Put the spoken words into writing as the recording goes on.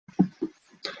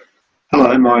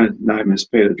Hello, my name is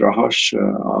Peter Drahos.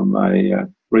 I'm a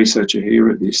researcher here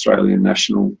at the Australian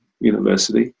National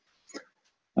University.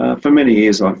 For many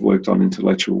years I've worked on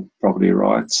intellectual property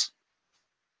rights,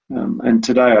 and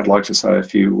today I'd like to say a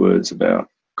few words about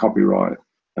copyright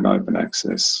and open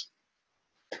access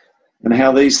and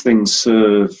how these things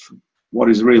serve what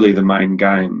is really the main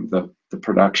game, the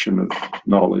production of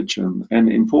knowledge and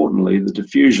importantly the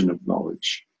diffusion of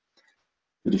knowledge.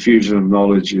 The diffusion of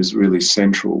knowledge is really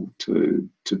central to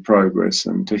progress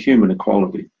and to human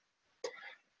equality.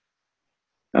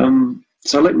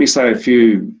 So let me say a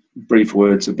few brief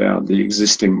words about the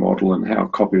existing model and how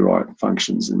copyright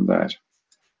functions in that.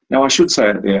 Now, I should say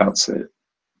at the outset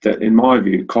that in my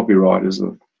view, copyright is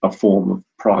a form of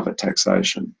private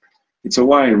taxation. It's a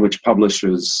way in which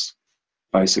publishers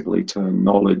basically turn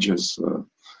knowledge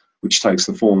which takes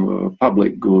the form of a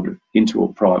public good into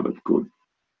a private good.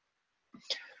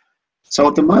 So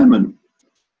at the moment,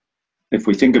 if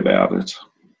we think about it,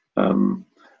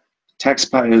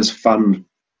 taxpayers fund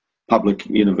public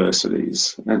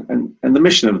universities, and the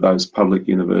mission of those public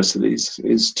universities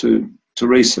is to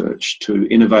research, to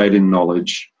innovate in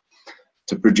knowledge,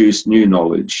 to produce new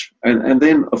knowledge, and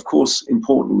then, of course,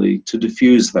 importantly, to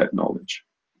diffuse that knowledge.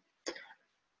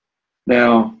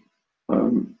 Now,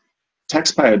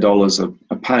 taxpayer dollars are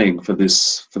paying for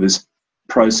this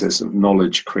process of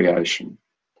knowledge creation.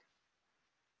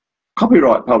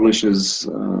 Copyright publishers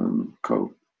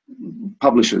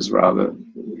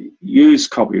use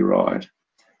copyright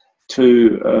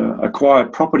to acquire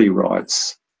property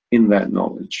rights in that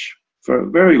knowledge for a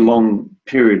very long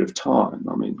period of time.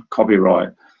 I mean,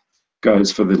 copyright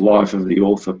goes for the life of the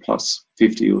author plus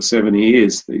 50 or 70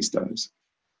 years these days.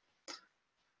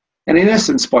 And in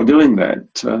essence, by doing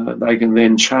that, they can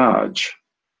then charge.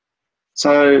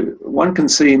 So one can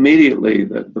see immediately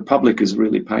that the public is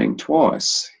really paying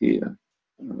twice here.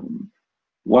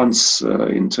 Once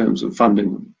in terms of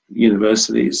funding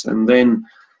universities, and then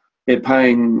they're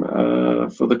paying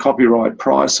for the copyright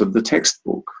price of the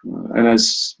textbook. And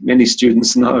as many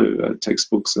students know,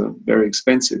 textbooks are very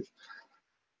expensive.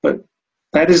 But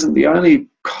that isn't the only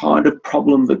kind of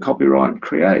problem that copyright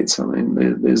creates. I mean,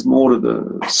 there's more to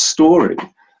the story.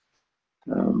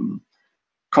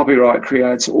 Copyright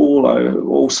creates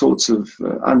all sorts of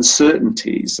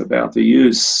uncertainties about the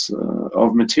use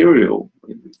of material.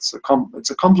 It's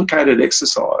a complicated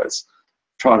exercise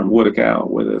trying to work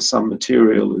out whether some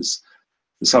material is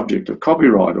the subject of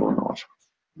copyright or not.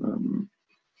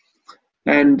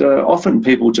 Often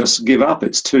people just give up.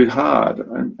 It's too hard,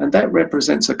 and that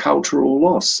represents a cultural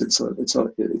loss. It's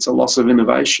a loss of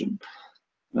innovation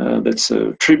that's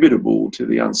attributable to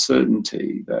the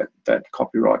uncertainty that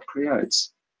copyright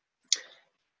creates.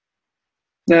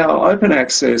 Now, open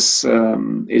access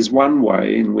is one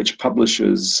way in which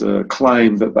publishers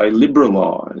claim that they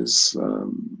liberalise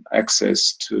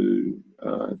access to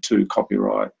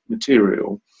copyright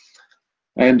material,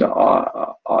 and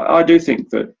I do think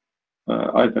that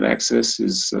open access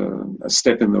is a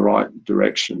step in the right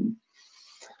direction,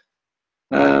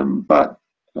 but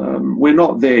we're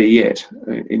not there yet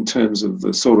in terms of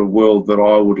the sort of world that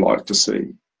I would like to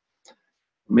see.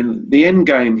 I mean, the end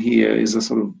game here is a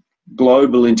sort of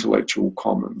global intellectual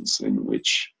commons in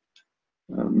which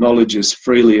knowledge is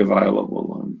freely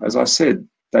available. And as I said,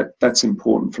 that's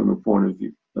important from the point of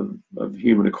view of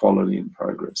human equality and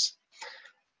progress.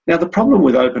 Now, the problem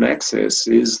with open access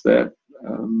is that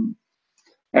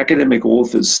academic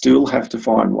authors still have to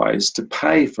find ways to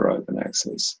pay for open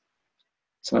access.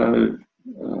 So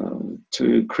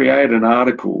to create an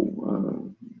article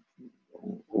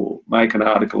or make an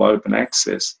article open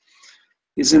access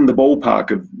is in the ballpark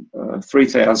of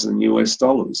 $3,000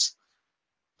 US.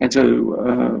 And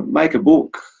to make a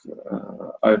book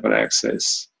open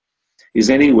access is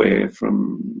anywhere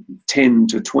from $10,000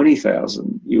 to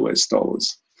 $20,000 US.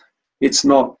 It's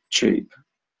not cheap.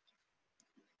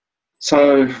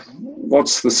 So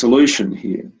what's the solution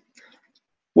here?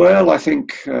 Well, I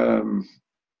think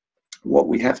what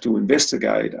we have to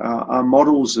investigate are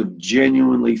models of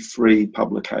genuinely free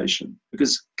publication,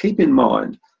 because keep in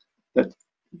mind that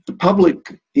the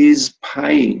public is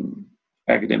paying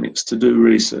academics to do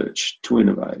research, to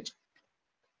innovate.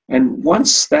 And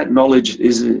once that knowledge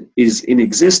is in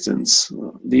existence,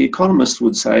 the economist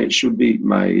would say it should be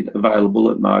made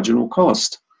available at marginal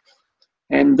cost.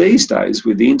 And these days,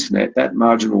 with the internet, that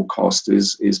marginal cost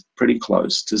is pretty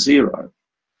close to zero.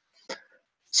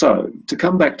 So, to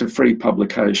come back to free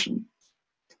publication,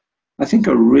 I think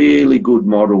a really good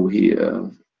model here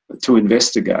to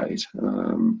investigate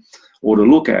or to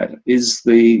look at is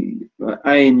the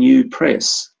ANU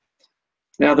Press.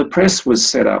 Now, the press was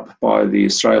set up by the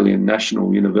Australian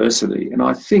National University, and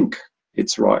I think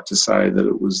it's right to say that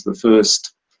it was the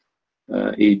first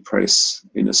e-press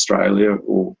in Australia,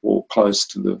 or close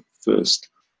to the first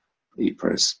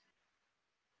e-press.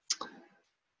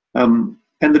 And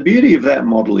the beauty of that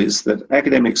model is that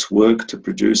academics work to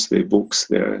produce their books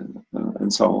there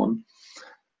and so on,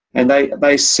 and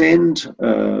they send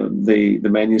the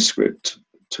manuscript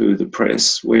to the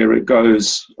press, where it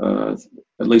goes,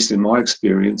 at least in my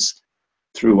experience,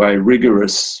 through a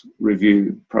rigorous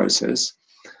review process.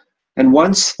 And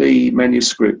once the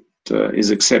manuscript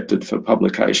is accepted for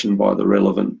publication by the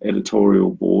relevant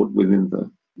editorial board within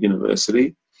the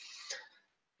university,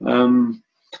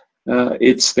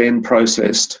 it's then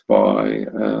processed by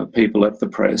people at the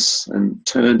press and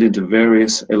turned into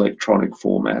various electronic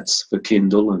formats for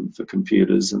Kindle and for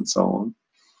computers and so on.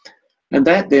 And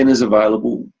that then is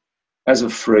available as a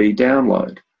free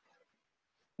download.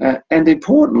 And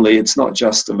importantly, it's not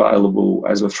just available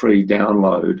as a free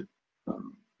download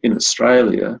in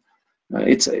Australia.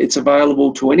 It's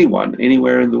available to anyone,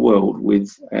 anywhere in the world with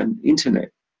an internet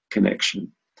connection.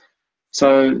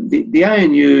 So the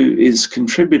ANU is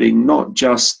contributing not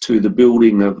just to the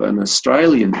building of an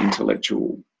Australian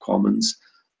intellectual commons,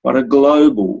 but a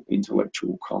global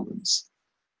intellectual commons.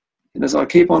 And as I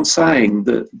keep on saying,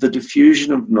 the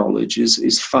diffusion of knowledge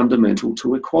is fundamental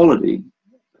to equality,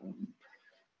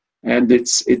 and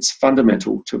it's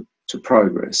fundamental to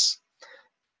progress.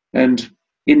 And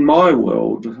in my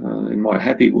world, in my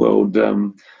happy world,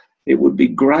 it would be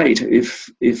great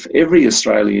if every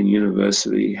Australian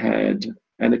university had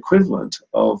an equivalent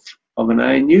of an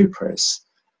ANU press.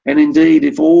 And indeed,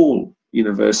 if all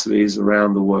universities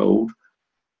around the world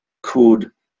could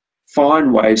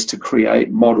find ways to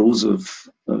create models of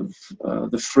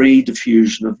the free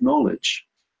diffusion of knowledge,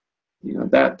 you know,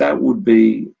 that would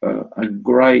be a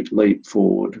great leap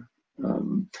forward.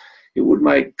 It would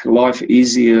make life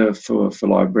easier for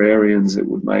librarians. It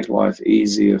would make life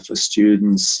easier for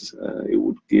students. It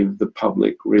would give the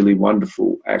public really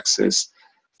wonderful access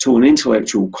to an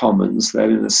intellectual commons that,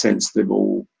 in a sense, they've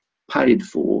all paid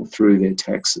for through their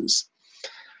taxes.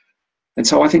 And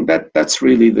so I think that's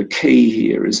really the key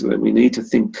here, is that we need to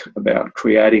think about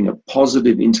creating a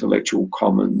positive intellectual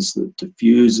commons that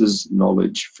diffuses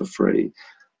knowledge for free.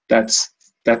 That's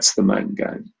the main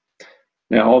game.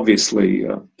 Now, obviously,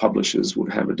 publishers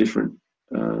would have a different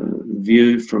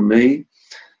view from me,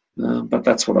 but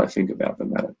that's what I think about the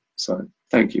matter. So,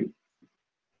 thank you.